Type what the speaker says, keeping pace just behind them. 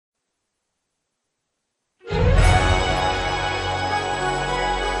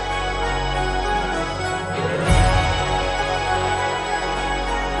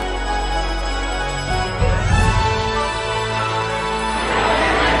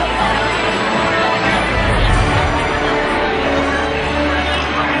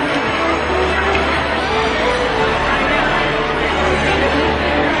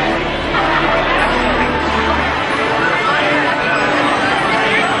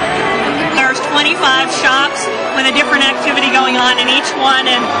5 shops with a different activity going on in each one,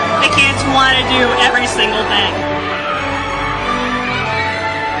 and the kids want to do every single thing.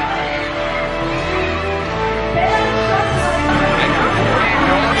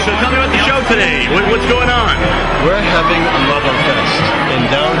 So tell me about the show today. What's going on? We're having a Mugglefest in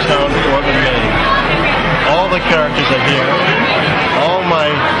downtown Portland, Maine. All the characters are here. All my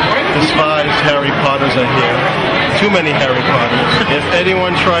despised Harry Potters are here. Too many Harry Potters. If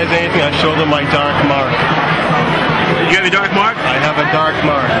anyone tries anything, I show them my dark mark. You have a dark mark? I have a dark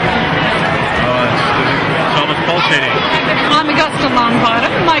mark. It's almost pulsating. I'm Augusta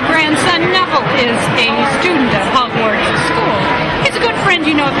Longbottom. My grandson Neville is a student at Hogwarts School. He's a good friend,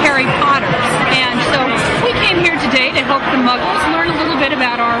 you know, of Harry Potter's. And so we came here today to help the Muggles learn a little bit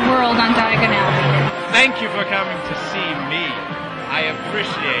about our world on Diagon Alley. Thank you for coming to see me. I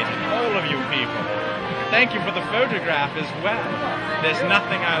appreciate it, all of you people. Thank you for the photograph as well. There's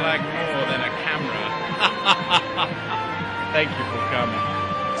nothing I like more than a camera. Thank you for coming.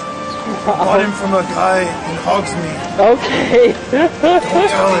 Bought him from a guy in Hogsmeade. Okay. Don't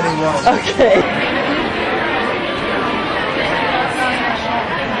tell anyone. Okay.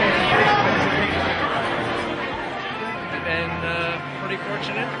 Pretty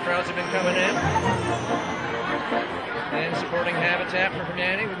fortunate. The crowds have been coming in and supporting Habitat for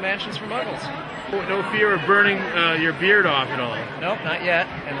Humanity with Mansions for Muggles. No fear of burning your beard off at all? Nope, not yet.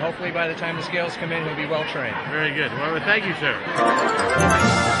 And hopefully by the time the scales come in, he'll be well trained. Very good. Well, thank you, sir.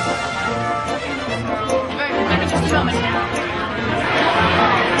 Just a moment.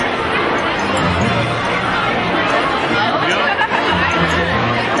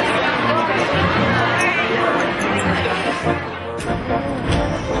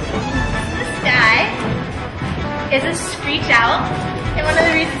 Is a screech owl, and one of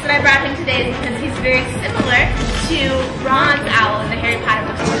the reasons that I brought him today is because he's very similar to Ron's owl in the Harry Potter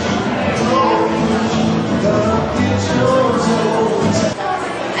books.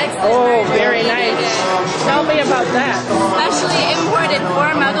 Oh, very nice. Tell me about that. Especially imported for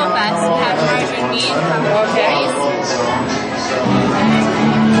Mugglefest, have margarine meat from Greece.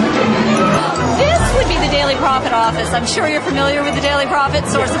 This would be the Daily Prophet office. I'm sure you're familiar with the Daily Prophet,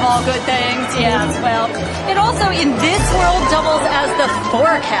 source of all good things. Yes, well, it also in this world doubles as the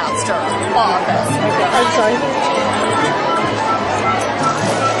forecaster office. I'm sorry.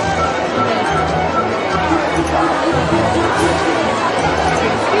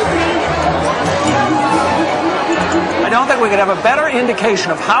 I don't think we could have a better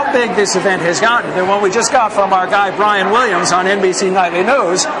indication of how big this event has gotten than what we just got from our guy Brian Williams on NBC Nightly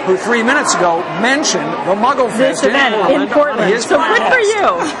News, who 3 minutes ago mentioned the Mugglefest in Portland. So good for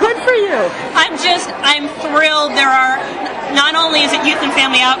you. Good for you. I'm thrilled. There are, not only is it youth and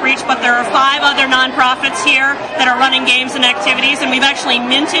family outreach, but there are 5 other nonprofits here that are running games and activities, and we've actually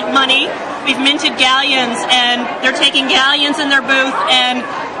minted money. We've minted galleons, and they're taking galleons in their booth, and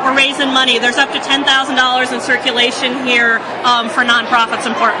we're raising money. There's up to $10,000 in circulation here for nonprofits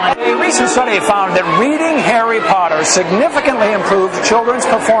in Portland. A recent study found that reading Harry Potter significantly improved children's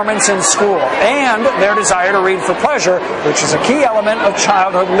performance in school and their desire to read for pleasure, which is a key element of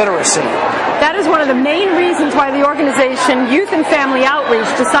childhood literacy. That is one of the main reasons why the organization Youth and Family Outreach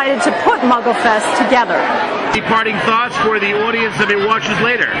decided to put Mugglefest together. Any parting thoughts for the audience that may watch us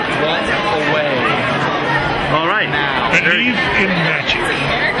later? Run away. All right. Believe in magic.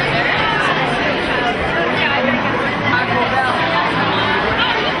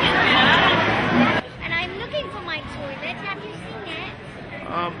 And I'm looking for my toilet. Have you seen it?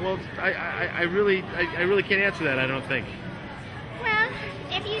 Well, I really can't answer that, I don't think. Well,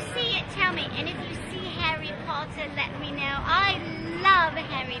 if you see it, tell me. And if you see Harry Potter, let me know. I love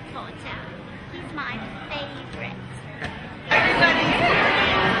Harry Potter. He's my favorite.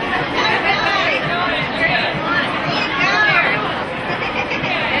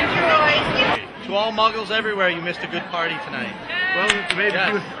 To all Muggles everywhere, you missed a good party tonight. Well, maybe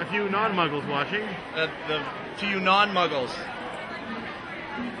a few non-Muggles watching. To you non-Muggles.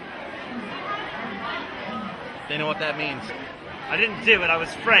 They know what that means. I didn't do it, I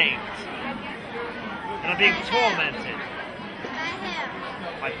was framed. And I'm being tormented.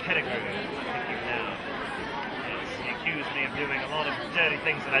 My pedigree, I think you know. Yes, he accused me of doing a lot of dirty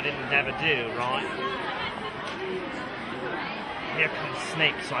things that I didn't never do, right? Here comes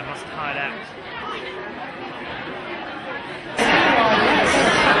Snape, so I must hide out.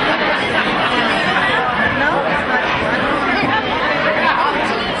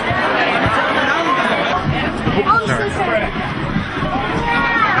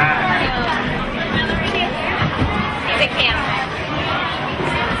 The camera.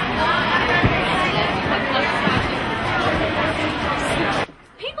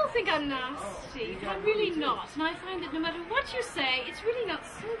 People think I'm nasty. I'm really not. And I find that no matter what you say, it's really not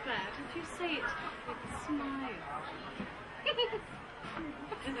so bad if you say it with a smile.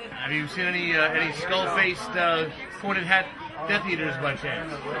 Have you seen any skull-faced, pointed hat Death Eaters by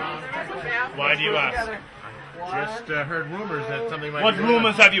chance? Why do you ask? Just heard rumors that something might. What be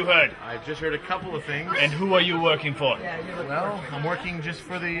rumors have you heard? I've just heard a couple of things. And who are you working for? Well, I'm working just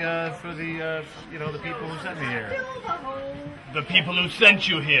for the the people who sent me here. The people who sent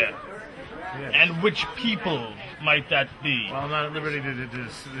you here. Yes. And which people might that be? Well, I'm not at liberty to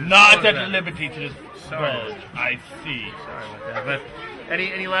not at liberty to disclose. Sorry. I see. Sorry about that. But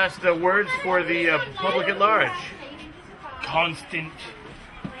any last words for the public at large? Constant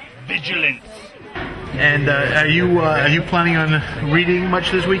vigilance. And are you planning on reading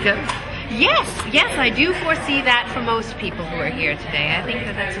much this weekend? Yes, I do foresee that for most people who are here today. I think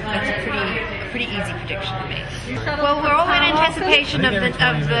that's a pretty easy prediction to make. Well, we're all in anticipation of the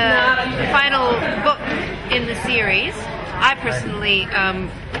final book in the series. I personally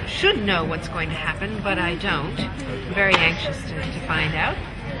should know what's going to happen, but I don't. I'm very anxious to find out.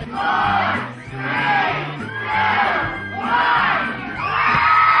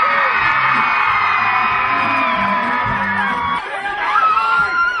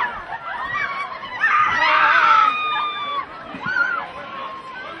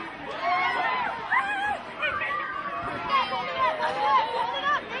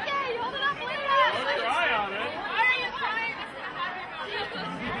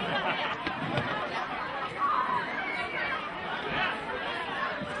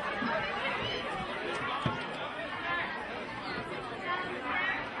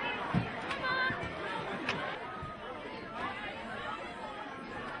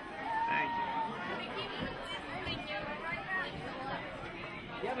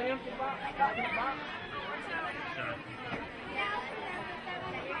 You have an empty box?